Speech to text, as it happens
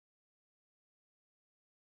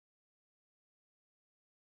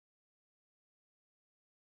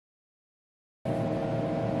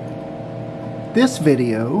This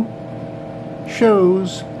video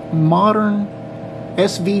shows modern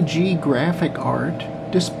SVG graphic art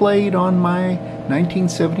displayed on my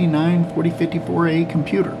 1979 4054A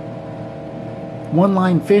computer.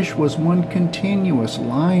 One-line fish was one continuous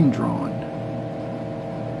line drawn.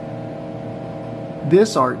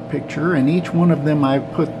 This art picture, and each one of them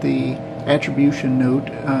I've put the attribution note,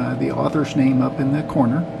 the author's name up in the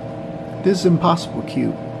corner. This is Impossible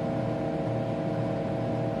Cube.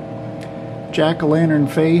 Jack-o'-lantern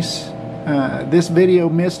face. This video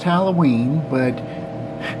missed Halloween, but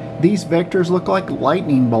these vectors look like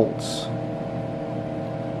lightning bolts.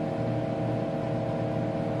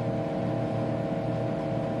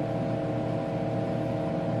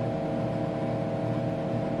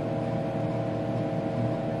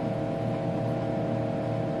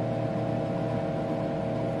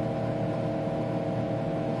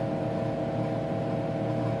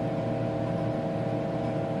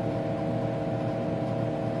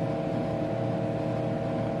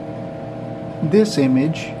 This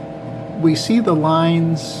image, we see the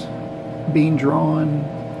lines being drawn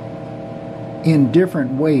in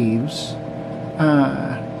different waves.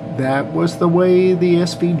 That was the way the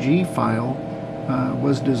SVG file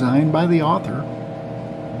was designed by the author.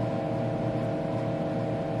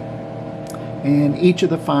 And each of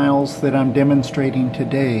the files that I'm demonstrating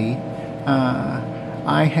today,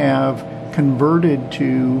 I have converted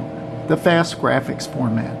to the fast graphics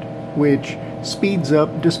format, which speeds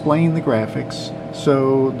up displaying the graphics,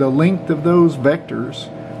 so the length of those vectors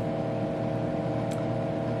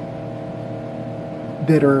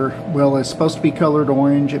that are, well, it's supposed to be colored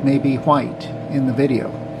orange, it may be white in the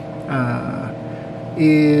video,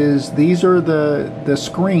 these are the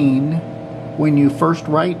screen when you first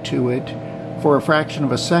write to it for a fraction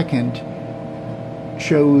of a second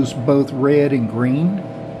shows both red and green,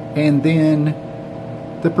 and then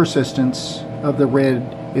the persistence of the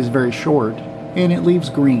red is very short and it leaves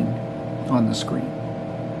green on the screen.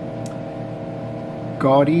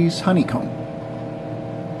 Gaudy's honeycomb.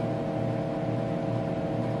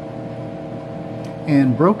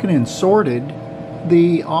 And broken and sorted,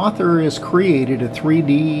 the author has created a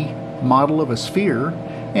 3D model of a sphere,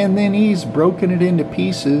 and then he's broken it into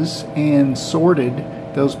pieces and sorted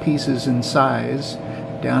those pieces in size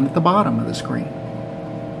down at the bottom of the screen.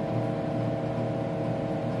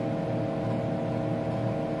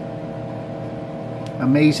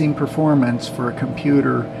 Amazing performance for a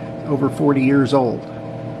computer over 40 years old.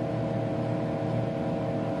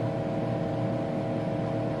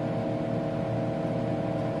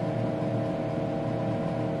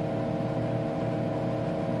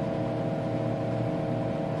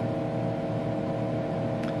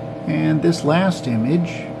 And this last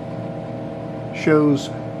image shows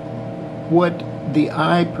what the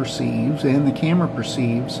eye perceives and the camera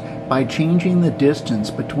perceives by changing the distance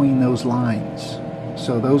between those lines.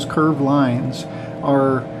 So those curved lines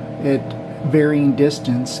are at varying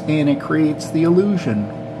distance, and it creates the illusion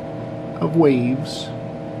of waves.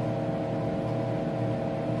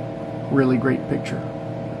 Really great picture.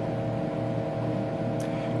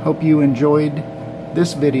 Hope you enjoyed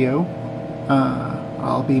this video.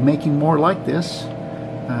 I'll be making more like this.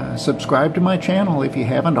 Subscribe to my channel if you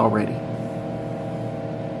haven't already.